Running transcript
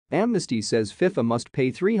Amnesty says FIFA must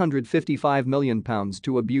pay £355 million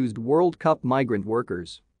to abused World Cup migrant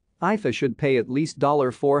workers. FIFA should pay at least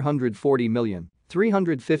 $440 million,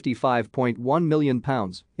 £355.1 million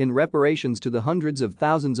in reparations to the hundreds of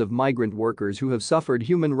thousands of migrant workers who have suffered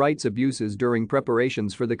human rights abuses during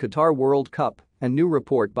preparations for the Qatar World Cup, a new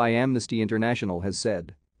report by Amnesty International has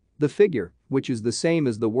said. The figure, which is the same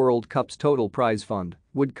as the World Cup's total prize fund,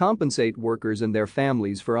 would compensate workers and their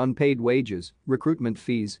families for unpaid wages, recruitment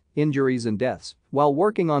fees, injuries and deaths while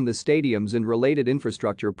working on the stadiums and related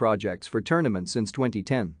infrastructure projects for tournaments since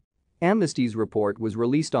 2010. Amnesty's report was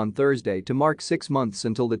released on Thursday to mark 6 months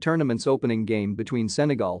until the tournament's opening game between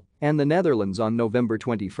Senegal and the Netherlands on November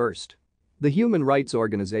 21. The human rights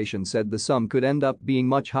organization said the sum could end up being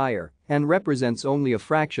much higher and represents only a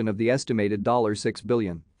fraction of the estimated $6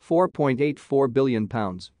 billion, £4.84 billion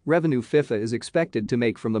revenue FIFA is expected to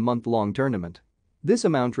make from the month-long tournament. This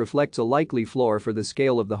amount reflects a likely floor for the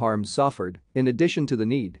scale of the harms suffered, in addition to the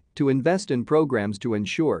need to invest in programs to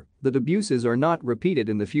ensure that abuses are not repeated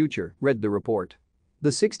in the future, read the report. The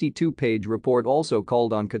 62-page report also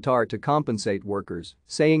called on Qatar to compensate workers,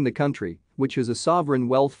 saying the country, which has a sovereign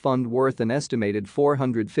wealth fund worth an estimated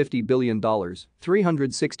 $450 billion,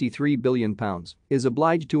 £363 billion, is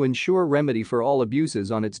obliged to ensure remedy for all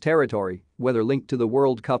abuses on its territory, whether linked to the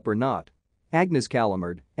World Cup or not. Agnes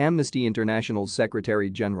Callamard, Amnesty International's Secretary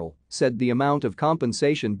General, said the amount of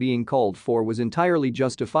compensation being called for was entirely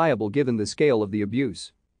justifiable given the scale of the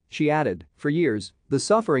abuse. She added, for years, the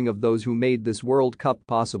suffering of those who made this World Cup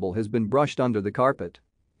possible has been brushed under the carpet.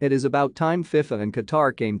 It is about time FIFA and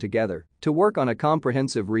Qatar came together to work on a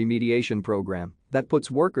comprehensive remediation program that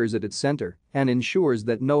puts workers at its center and ensures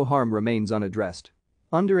that no harm remains unaddressed.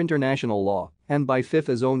 Under international law, and by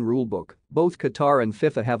FIFA's own rulebook, both Qatar and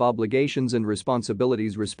FIFA have obligations and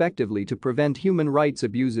responsibilities respectively to prevent human rights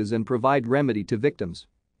abuses and provide remedy to victims.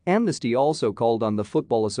 Amnesty also called on the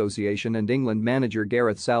Football Association and England manager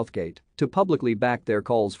Gareth Southgate to publicly back their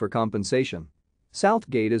calls for compensation.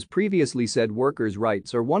 Southgate has previously said workers'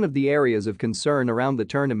 rights are one of the areas of concern around the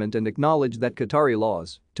tournament and acknowledged that Qatari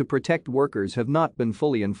laws to protect workers have not been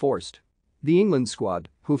fully enforced. The England squad,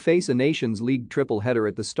 who face a Nations League triple-header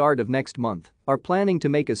at the start of next month, are planning to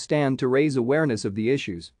make a stand to raise awareness of the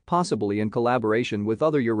issues, possibly in collaboration with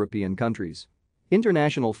other European countries.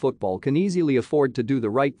 International football can easily afford to do the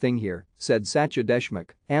right thing here, said Satya Deshmukh,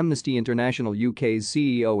 Amnesty International UK's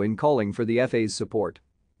CEO, in calling for the FA's support.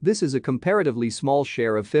 This is a comparatively small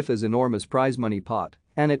share of FIFA's enormous prize money pot,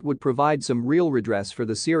 and it would provide some real redress for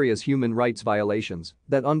the serious human rights violations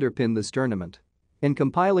that underpin this tournament. In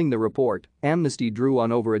compiling the report, Amnesty drew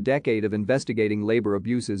on over a decade of investigating labor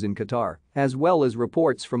abuses in Qatar, as well as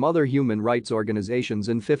reports from other human rights organizations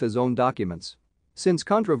and FIFA's own documents. Since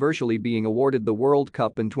controversially being awarded the World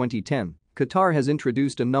Cup in 2010, Qatar has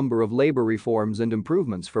introduced a number of labor reforms and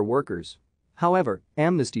improvements for workers. However,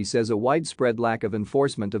 Amnesty says a widespread lack of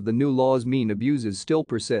enforcement of the new laws mean abuses still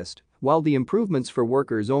persist, while the improvements for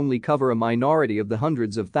workers only cover a minority of the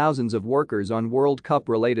hundreds of thousands of workers on World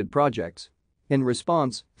Cup-related projects. In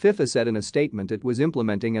response, FIFA said in a statement it was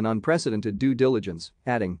implementing an unprecedented due diligence,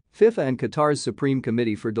 adding, FIFA and Qatar's Supreme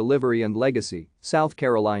Committee for Delivery and Legacy, South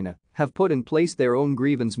Carolina, have put in place their own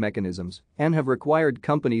grievance mechanisms and have required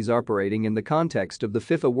companies operating in the context of the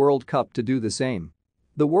FIFA World Cup to do the same.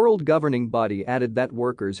 The world governing body added that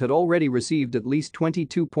workers had already received at least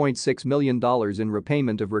 $22.6 million in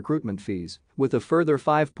repayment of recruitment fees, with a further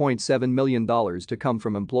 $5.7 million to come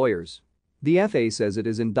from employers. The FA says it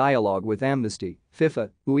is in dialogue with Amnesty, FIFA,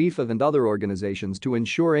 UEFA and other organizations to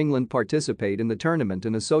ensure England participate in the tournament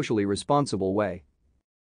in a socially responsible way.